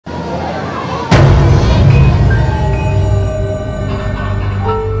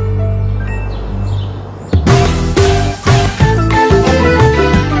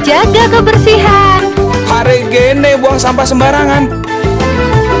sampah sembarangan.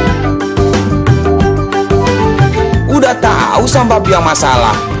 Udah tahu sampah biang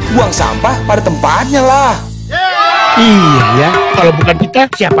masalah, buang sampah pada tempatnya lah. Iya ya, kalau bukan kita,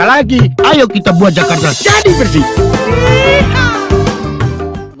 siapa lagi? Ayo kita buat Jakarta jadi bersih.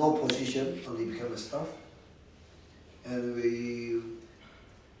 No position, only become a staff. And we,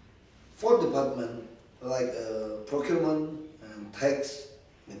 four department, like procurement and tax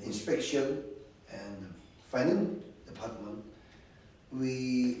and inspection and finance department,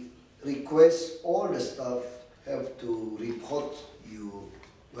 we request all the staff have to report you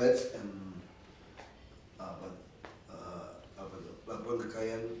wets and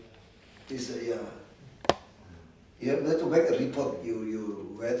kekayaan is you have to make a report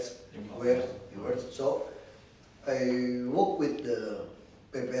you wets where you work. So I work with the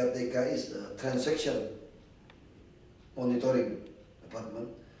PPRTK is the transaction monitoring department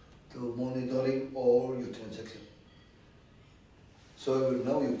to monitoring all your transactions. So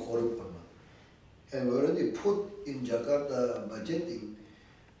now you correct or not. And we already put in Jakarta budgeting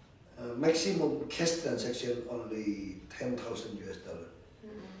maximum cash transaction only $10,000 US.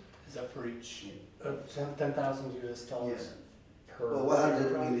 Is that for each? $10,000 US per? Well,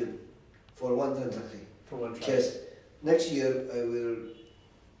 100 million for one transaction. For one Cash. transaction. Next year I will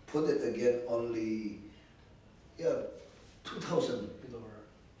put it again only 2,000. Lower.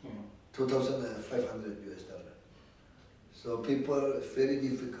 2,500 US. So people very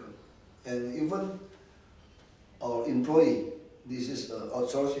difficult, and even our employee. This is an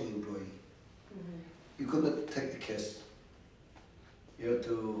outsourcing employee. You could not take the cash. You have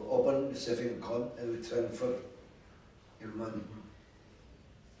to open the saving account and we transfer your money.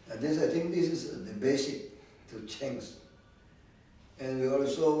 And this, I think this is the basic to change. And we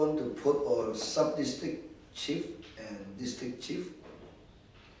also want to put our sub-district chief and district chief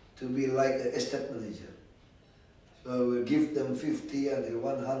to be like an estate manager. So we'll give them 50 until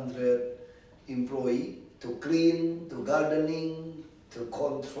 100 employee to clean, to gardening, to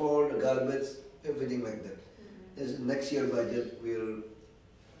control the garbage, everything like that. This next year budget will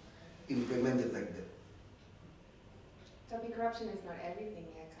implement it like that. So corruption is not everything,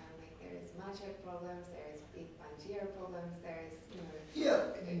 yeah, kind of like there is budget problems, there is big Banjir problems, there is,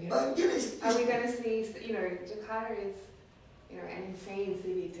 Banjir is... Are we going to see, Jakarta is, an insane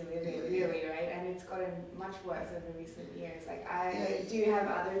city to live in, really, right? And it's gotten much worse over recent years. Like, do you have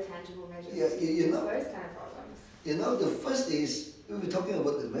other tangible measures to reduce those kind of problems? The first is, we were talking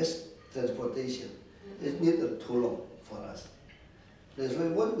about the mass transportation. It's not too long for us. That's why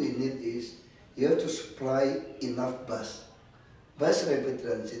what we need is, you have to supply enough bus. Bus rapid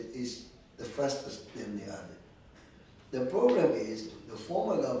transit is the fastest than the other. The problem is, the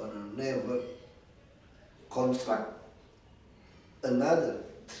former governor never construct another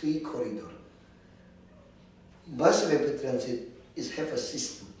 3 corridor. Bus rapid transit is have a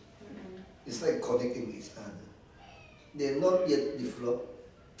system. It's like connecting each other. They not yet developed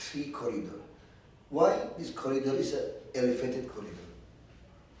 3 corridor. Why this corridor is an elevated corridor?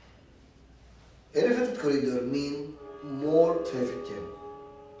 Elevated corridor mean more traffic jam.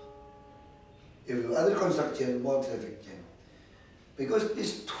 If you other construction, more traffic jam. Because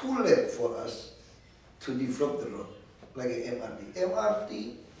it's too late for us to develop the road. Like an MRT.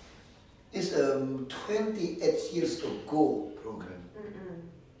 MRT is a 28 years ago program.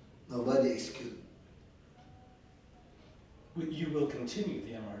 Nobody executed. You will continue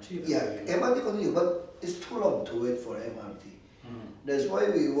the MRT? MRT continue, but it's too long to wait for MRT. That's why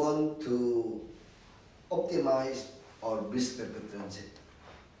we want to optimize our bus rapid transit.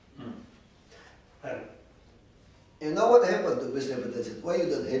 You know what happened to bus rapid transit? Why you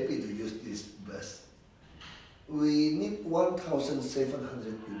not happy to use this bus? We need 1,700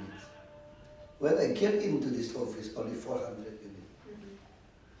 units. When I get into this office, only 400 units.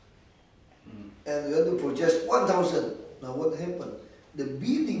 And we have to purchase 1,000. Now what happened? The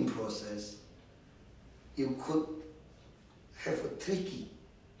bidding process, you could have a tricky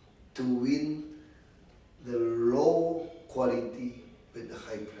to win the low quality with the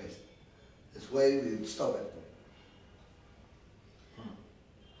high price. That's why we stop it.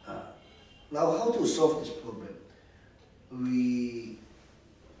 Now how to solve this problem? We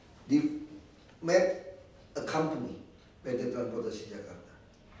made a company, PT Transportasi Jakarta,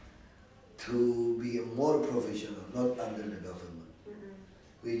 to be more professional, not under the government.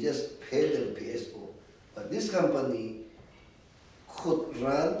 We just paid them PSO. But this company could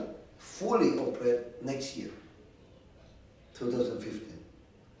run, fully operate next year, 2015.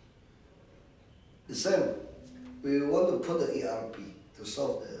 The same, we want to put the ERP to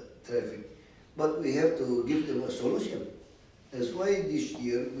solve the traffic, but we have to give them a solution. That's why this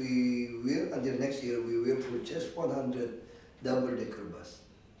year we will, until next year, we will purchase 100 double-decker bus.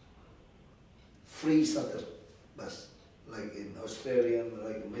 Free charter bus, like in Australia,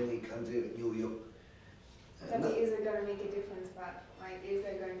 like many countries, like New York. But is it going to make a difference? But like, is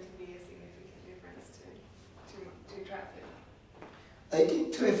there going to be a significant difference to traffic? I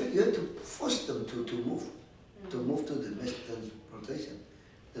think traffic, you have to force them to move to the mass transportation.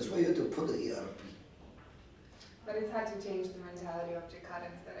 That's why you have to put the ERP. But it's hard to change the mentality of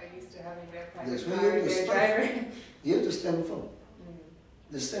Jakartans that are used to having their That's private why car, their driver. You have to stand firm.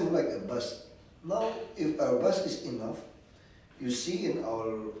 The same like a bus. Now, if our bus is enough, you see in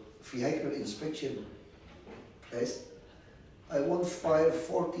our vehicle inspection place, I won't fire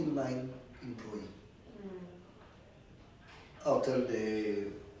 49 employees. After they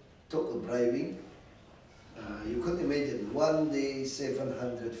took a bribing, you could imagine one day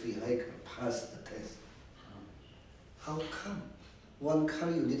 700 vehicles pass the test. How come? One car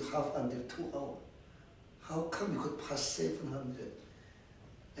you need half under 2 hours. How come you could pass 700?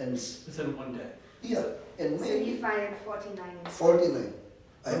 And Within one day? yeah, and So maybe you fired 49. 49.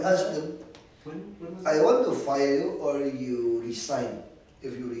 I asked them, When was I want to fire you or you resign.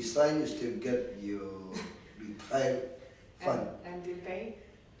 If you resign, you still get your retired fund. And did they?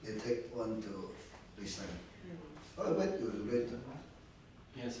 They take one to resign. I bet you read them.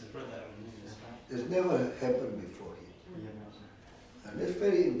 Yes, I've read that one. Yes. It's never happened before here. And that's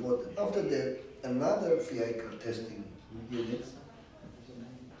very important. After that, another vehicle testing unit,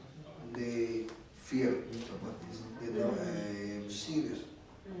 they fear about this. They know I am serious.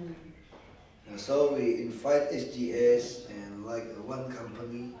 And so we invite SGS and like one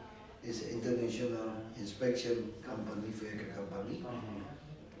company is an international inspection company, vehicle company.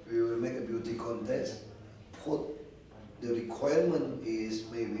 We will make a beauty contest. The requirement is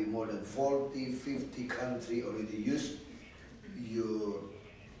maybe more than 40, 50 countries already use your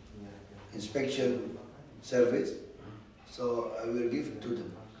inspection service. So I will give it to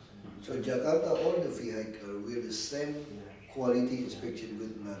them. So Jakarta, all the vehicles will the same quality inspection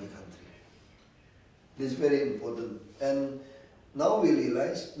with another country. This is very important. And now we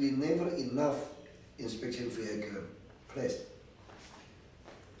realize we never enough inspection vehicle placed.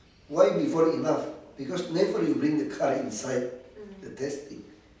 Why before enough? Because never you bring the car inside the testing.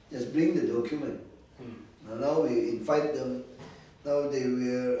 Just bring the document. Now we invite them. Now they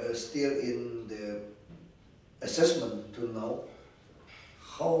were still in the assessment to know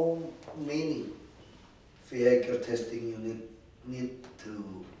how many vehicle testing unit need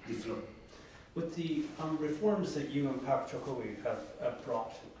to develop. With the reforms that you and Pak Jokowi have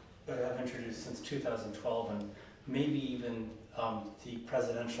brought, have introduced since 2012, and maybe even the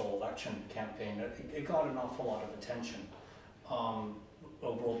presidential election campaign, it got an awful lot of attention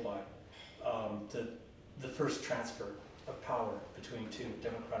worldwide. The first transfer of power between two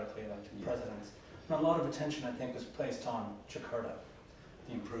democratically elected presidents. And a lot of attention, I think, was placed on Jakarta,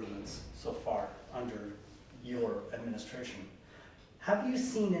 the improvements so far under your administration. Have you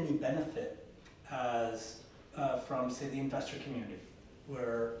seen any benefit as from, say, the investor community,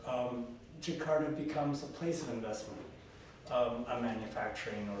 where Jakarta becomes a place of investment, a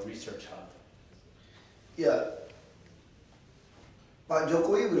manufacturing or research hub? Yeah. Pak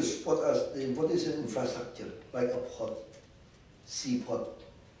Jokowi will support us the importance of infrastructure, like a port, seaport.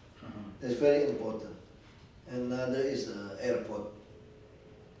 That's very important. And another is the airport,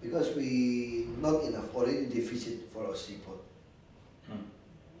 because we not enough already deficit for our seaport.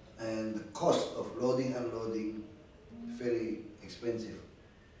 And the cost of loading, unloading, very expensive.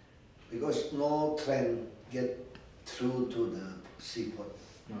 Because no train get through to the seaport.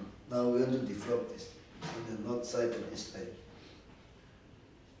 Now we want to develop this in the north side and east side.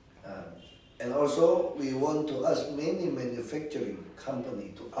 And also we want to ask many manufacturing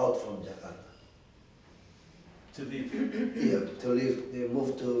company to out from Jakarta. To leave? Yeah, to leave. They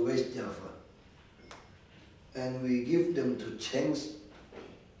move to West Java. And we give them to change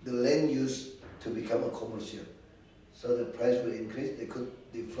the land use to become a commercial. So the price will increase. They could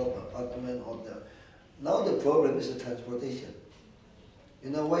develop apartment, hotel. Now the problem is the transportation. You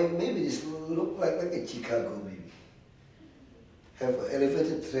know why? Maybe this will look like a Chicago maybe. Have an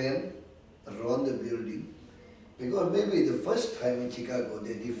elevated train around the building. Because maybe the first time in Chicago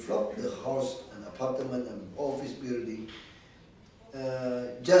they developed the house and apartment and office building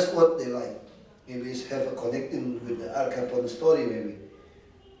just what they like. Maybe it's have a connecting with the Al Capone story maybe.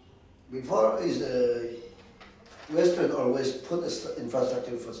 Before is the Western always put the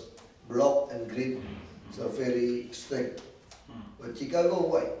infrastructure first, block and grid, so very strict. But Chicago,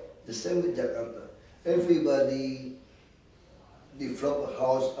 why? The same with Jakarta. Everybody develop a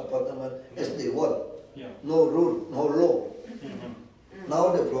house, apartment as they want. no rule, no law. Mm-hmm.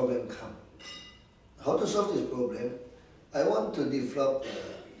 Now the problem comes. How to solve this problem? I want to develop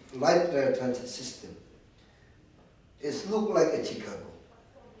a light rail transit system. It looks like a Chicago.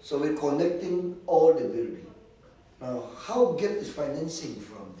 So we're connecting all the buildings. Now, how get this financing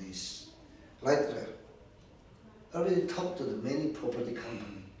from this light rail? I already talked to the many property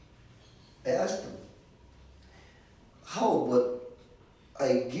companies. I asked them, how about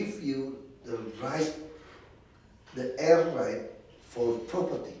I give you the right, the air right for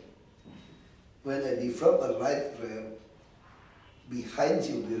property? When I develop a light rail behind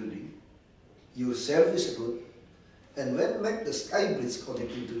your building, your service route, and when make the sky bridge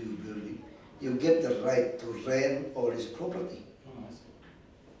connecting to your building, you get the right to rent all this property.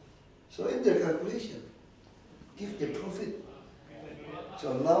 So in their calculation, give the profit.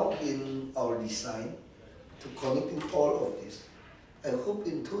 So now in our design, to connecting all of this, I hope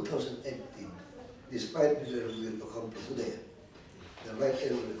in 2018, despite we will accomplish today, the right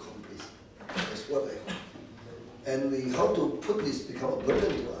end will accomplish. That's what I hope. And how to put this become a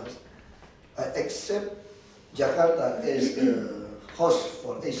burden to us, I accept Jakarta as the host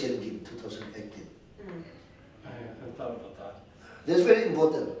for Asian Games 2018. I thought about that. That's very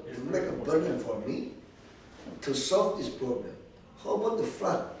important to make a burden for me to solve this problem. How about the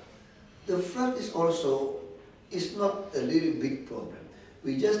flood? The flood is also not a really big problem.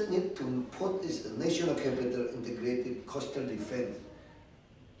 We just need to put this national capital integrated coastal defense.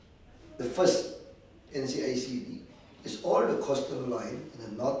 The first NCICD is all the coastal line in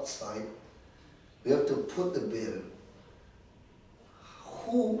the north side. We have to put the barrier.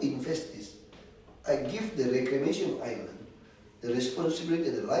 Who invests this? I give the reclamation island the responsibility,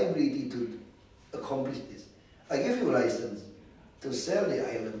 the liability to accomplish this. I give you license to sell the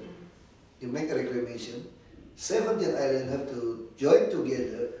island. You make a reclamation. 17 islands have to join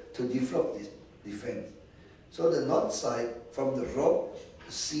together to develop this defense. So the north side, from the rock,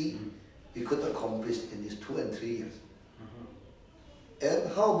 the sea, we could accomplish in these 2 and 3 years.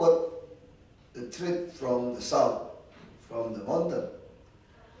 And how about the trade from the south, from the mountain?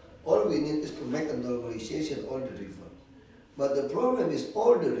 All we need is to make a normalization all the river. But the problem is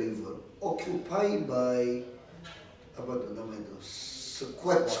all the river occupied by, apa tu nama itu,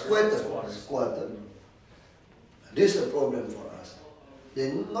 squatter. This is a problem for us.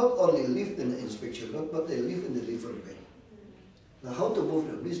 They not only live in the inspection lot, but they live in the river bank. Now how to move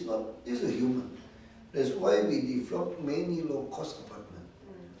them? This is a human. That's why we develop many low-cost apartments.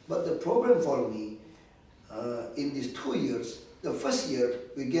 But the problem for me, in these 2 years, the first year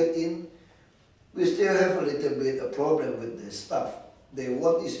we get in, we still have a little bit a problem with the staff. They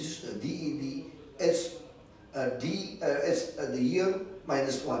want is just a DED as the year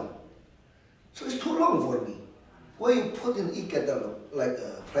 -1. So it's too long for me. Why you put in e-catalog like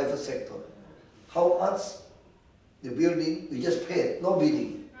a private sector? How much the building, we just pay it, no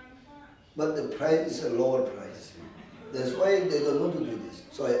bidding. But the price is a lower price. That's why they don't want to do this.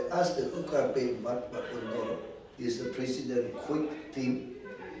 So I asked the UKP Unggah, is the president quick team,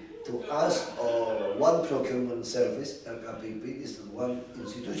 to ask one procurement service, LKPP is the one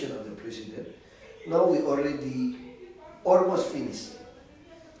institution of the president. Now we already almost finished.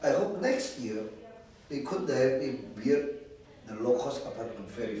 I hope next year we could directly build the low-cost apartment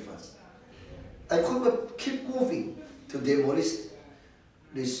very fast. I could not keep moving to demolish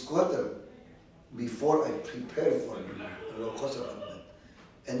this squatter before I prepare for the low-cost apartment.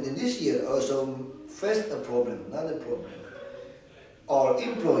 And in this year I also faced a problem, another problem. Our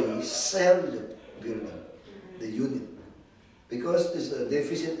employees sell the building, the unit, because there's a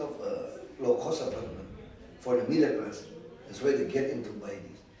deficit of low-cost apartment for the middle class. That's why they get into buy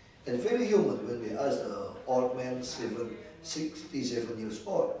this. And very human when we ask the old man, 67 years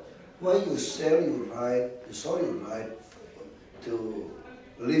old, why you sell your right, you sold your right to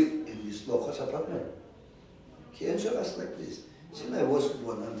live in this low-cost apartment? He answered us like this: since I was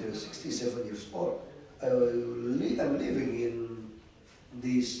born until 67 years old, I'm living in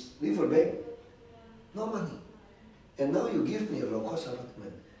this riverbank, no money. And now you give me a low-cost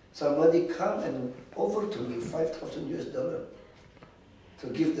apartment. Somebody come and offer to me $5,000 to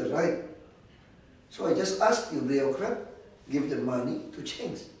give the right. So I just ask you, bureaucrat, give the money to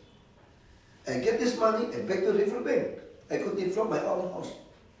change. I get this money and back to riverbank. I could develop my own house.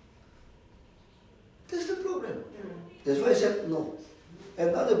 That's the problem. That's why I said no.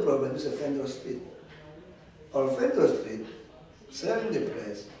 Another problem is a vendor street. Our vendor street, selling the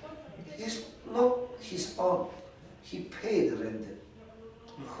price, is not his own. He paid the rented.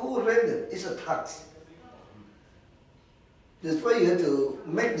 Who rented is a tax. That's why you have to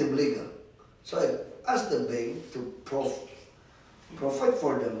make them legal. So I asked the bank to provide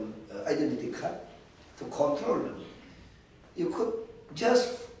for them identity card to control them. You could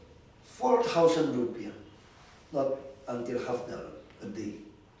just 4,000 rupiah, not until $0.50 a day.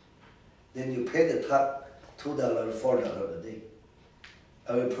 Then you pay the tax $2, $4 a day.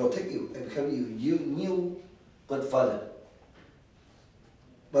 I will protect you. I become you new godfather.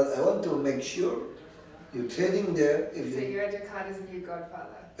 But I want to make sure you're trading there. If so you're Jakarta's new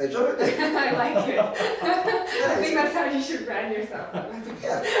godfather. It's already. I like it. I think that's how you should brand yourself.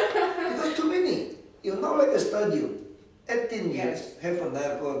 Yeah, because too many. You're not like a stadium. 18 years, have a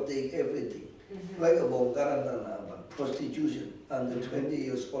narcotic, everything. Like a bongkaran tanah, prostitution, under 20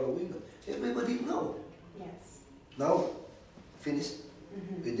 years old women. Everybody know. Yes. Now, finished.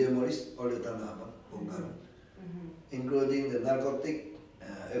 We demolished all the tanah bongkaran, including the narcotic.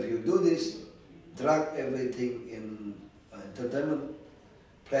 If you do this, drug everything in entertainment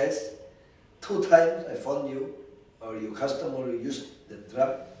place, 2 times I found you or your customer use the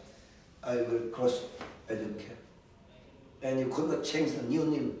drug, I will cross, I don't care. And you could not change the new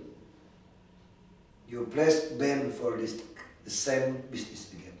name. Your place banned for this, the same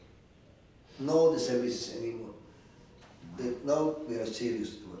business again. No, the same business anymore. Now we are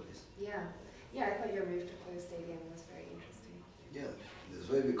serious about this. Yeah. Yeah, I thought your move to close stadium was very interesting. Yeah, that's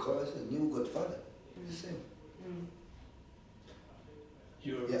why we call it a new godfather. The same.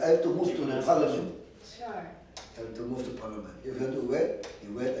 Yeah, I have to move to the parliament. Sure. I have to move to parliament. If you have to wait,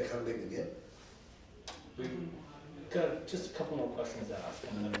 you wait, I come back again. We've got just a couple more questions to ask,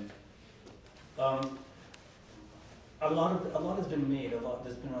 and then a lot has been made.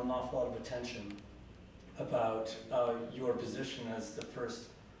 There's been an awful lot of attention about your position as the first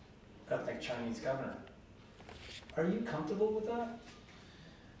ethnic Chinese governor. Are you comfortable with that?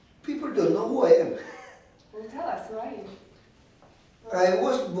 People don't know who I am. Well, tell us, who are you? I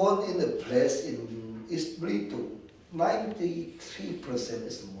was born in a place in East Belitung. 93%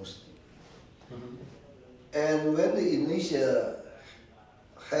 is Muslim. And when the Indonesia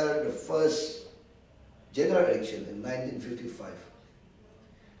held the first general election in 1955,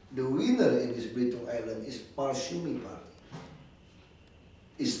 the winner in this Belitung Island is Masyumi Party,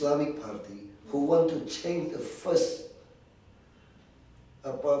 Islamic party, who want to change the first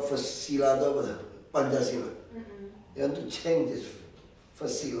sila atau Pancasila. They want to change this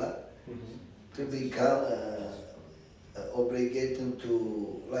first sila to become obligated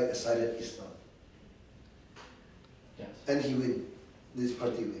to like a Syrian Islam. Yes. And he win. This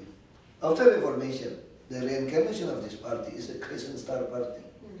party win. After Reformation, the reincarnation of this party is a Crescent Star party.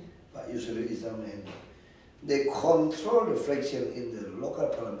 But usually Islam, and they control the fraction in the local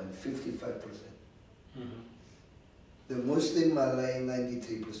parliament, 55%. The Muslim Malay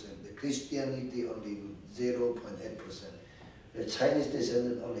 93%, the Christianity only 0.8%, the Chinese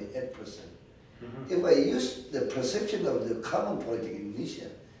descendant only 8%. If I use the perception of the common politics in Indonesia,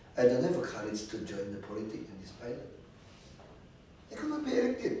 I don't have a courage to join the politics in this island. I cannot be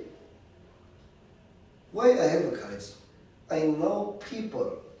elected. Why I have a courage? I know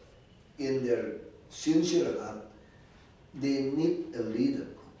people in their sincere heart, they need a leader,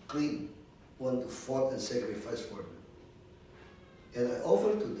 clean, want to fight and sacrifice for them. And I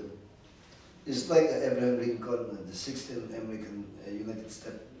offer to them. It's like Abraham Lincoln, the 16th American United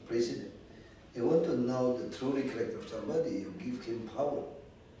States president. You want to know the true character of somebody, you give him power.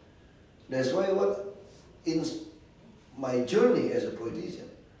 That's why in my journey as a politician,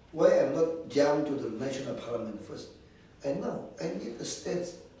 why I'm not jump to the national parliament first. I know I need the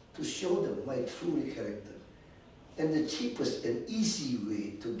states to show them my true character. And the cheapest and easy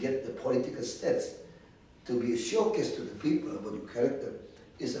way to get the political stats to be a showcase to the people about your character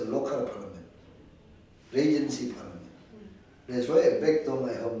is a local parliament, regency parliament. That's why I back to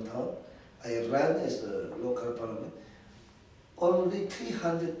my hometown. I ran as a local parliament. Only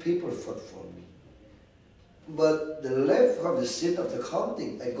 300 people fought for me. But the left of the seat of the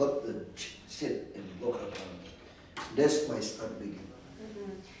counting, I got the seat in local parliament. That's my start begin.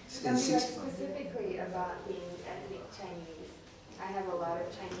 Tell me specifically about being ethnic Chinese. I have a lot of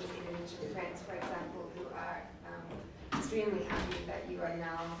Chinese Indonesian friends, for example, who are extremely happy that you are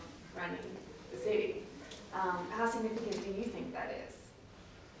now running the city. How significant do you think that is?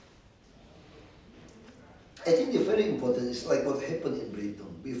 I think it's very important. It's like what happened in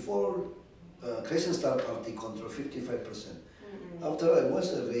Belitung. Before Crescent Star Party controlled 55%. After I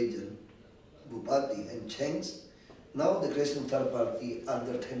was a region, Bupati, and changed, now the Crescent Star Party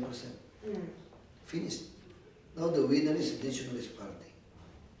under 10%. Finished. Now the winner is the Nationalist Party.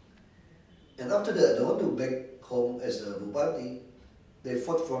 And after that, I want to back home as a Bupati. They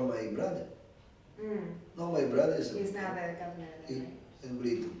fought for my brother. Now my brother is He's now the governor, right? In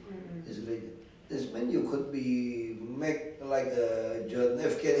Belitung. He's a legend. This means you could be make like John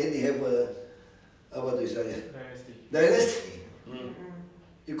F. Kennedy have about dynasty.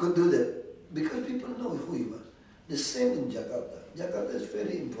 You could do that because people know who you are. The same in Jakarta. Jakarta is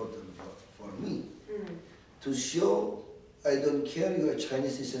very important for me to show I don't care you're a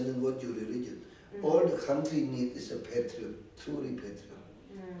Chinese descendant, what your religion. All the country needs is a patriot, truly patriot.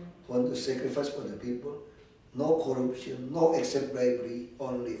 Want to sacrifice for the people, no corruption, no accept bribery,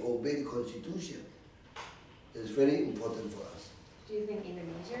 only obey the constitution. It's very important for us. Do you think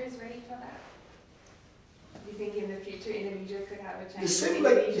Indonesia is ready for that? Do you think in the future Indonesia could have a Chinese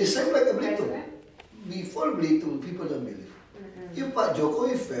The same like a Belitung. president? Before Belitung, people don't believe. If Pak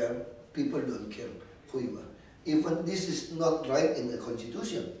Jokowi fair, people don't care who you are. Even this is not right in the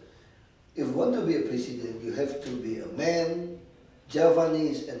constitution. If you want to be a president, you have to be a man,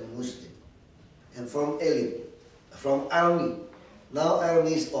 Javanese and Muslim, and from elite, from army. Now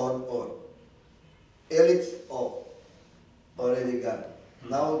army is on all. Elite all already gone.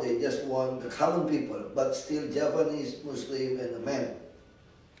 Now they just want the common people, but still Javanese, Muslim, and a man,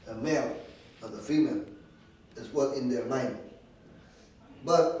 a male, not a female. That's what in their mind.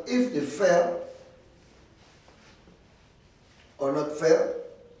 But if they fair or not fair,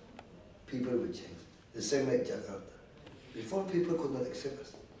 people will change. The same like Jakarta. Before, people could not accept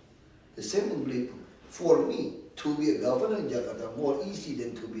us. The same in Belitung. For me, to be a governor in Jakarta more easy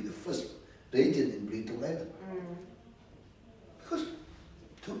than to be the first region in Belitung Island. Because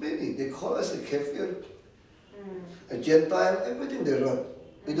too many, they call us a kafir, a Gentile, everything they run.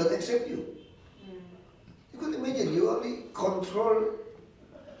 We don't accept you. You could imagine, you only control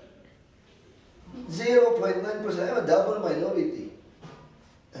 0.9%. I'm a double minority.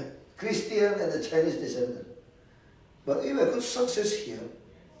 Christian and a Chinese descendant. But if I could success here,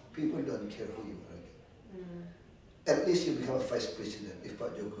 people don't care who you are. At least you become a vice president if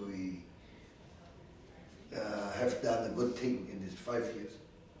Pak Jokowi have done a good thing in these 5 years.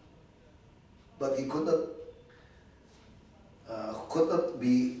 But he could not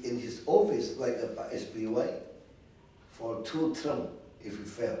be in his office like a SBY for 2 terms if he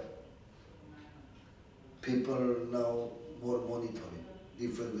failed. People now more monitoring,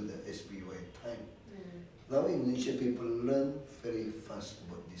 different with the SBY time. Now in Indonesia, people learn very fast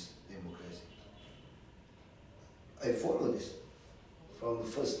about this democracy. I follow this from the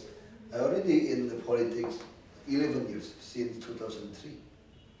first. I already in the politics 11 years, since 2003.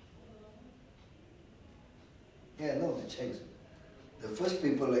 Yeah, no, they changed. The first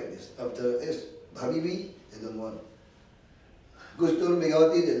people like this, after Habibie, they don't want. Agustus,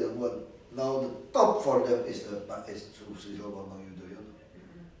 Megawati, they don't want. Now the top for them is the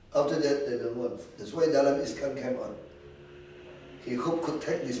After that, they don't want. That's why Dahlan Iskan came on. He could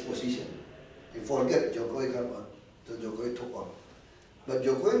take this position. He forget Jokowi came on. So Jokowi took on. But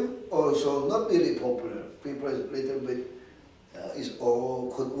Jokowi also not really popular. People is a little bit is all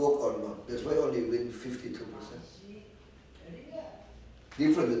could work or not. That's why only win 52%.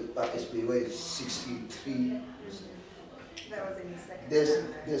 Different with SBY 63%. That was in the second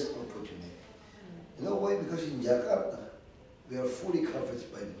There's opportunity. You know why? Because in Jakarta, we are fully covered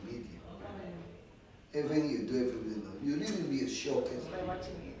by the media. Everything you do, everything you really be a showcase. by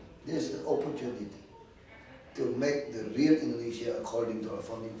watching it. There's an opportunity to make the real Indonesia according to our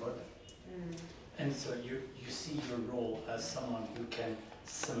founding father. And so you see your role as someone who can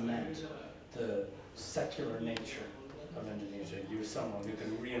cement the secular nature of Indonesia. You're someone who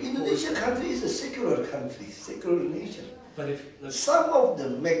can reinforce. Indonesia country is a secular country, secular nation. But if Some of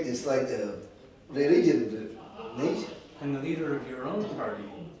them make this like a religion nation. and the leader of your own party,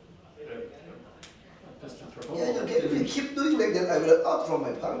 Mr. Prabowo, Yeah, okay, if you keep doing like that, I will out from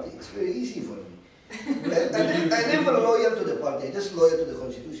my party. It's very easy for me. I never loyal to the party, I just loyal to the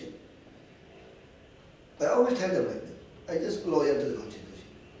constitution. I always tell them like that. I just loyal to the constitution.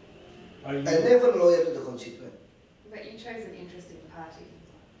 are you, I never loyal to the constituent. But you chose an interesting party.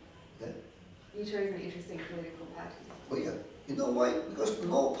 Yeah? You chose an interesting political party. Oh yeah. You know why? Because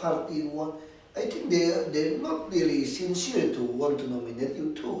no party want. I think they're not really sincere to want to nominate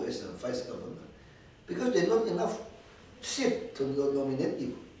you too as a vice governor, because they're not enough seat to nominate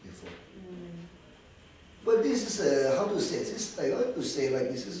you before. But this is how to say this. I like to say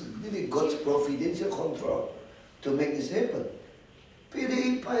like this is really God's providential control to make this happen.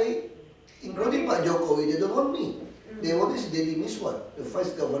 PDIP, including Pak Jokowi, they don't want me. They want this Deddy Miswar, the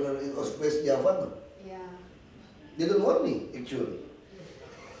vice governor of West Java. Yeah. They don't want me actually.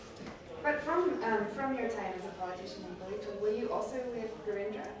 But from your time as a politician in Belitung, were you also with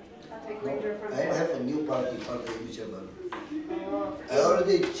Gerindra? From I have a new party, Partai Indonesia Baru. Oh, I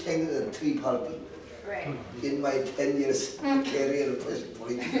already changed the 3 party right, in my 10 years career as a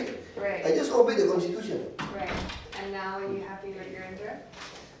politician. right, I just obey the constitution. right. And now are you happy with Gerindra?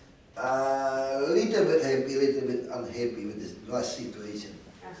 Little little bit happy, little bit unhappy with this last situation.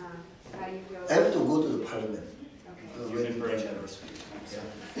 How do you feel? I have to go to the parliament. Okay. You've been very generous. Yeah.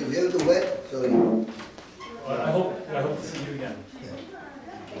 If you have to wait, sorry. Well, I hope to see you again. Yeah.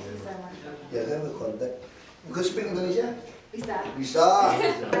 Thank you so much. Yeah, I have a contact. You can speak Indonesia? Bisa. Bisa.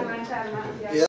 Sama-sama. Yeah.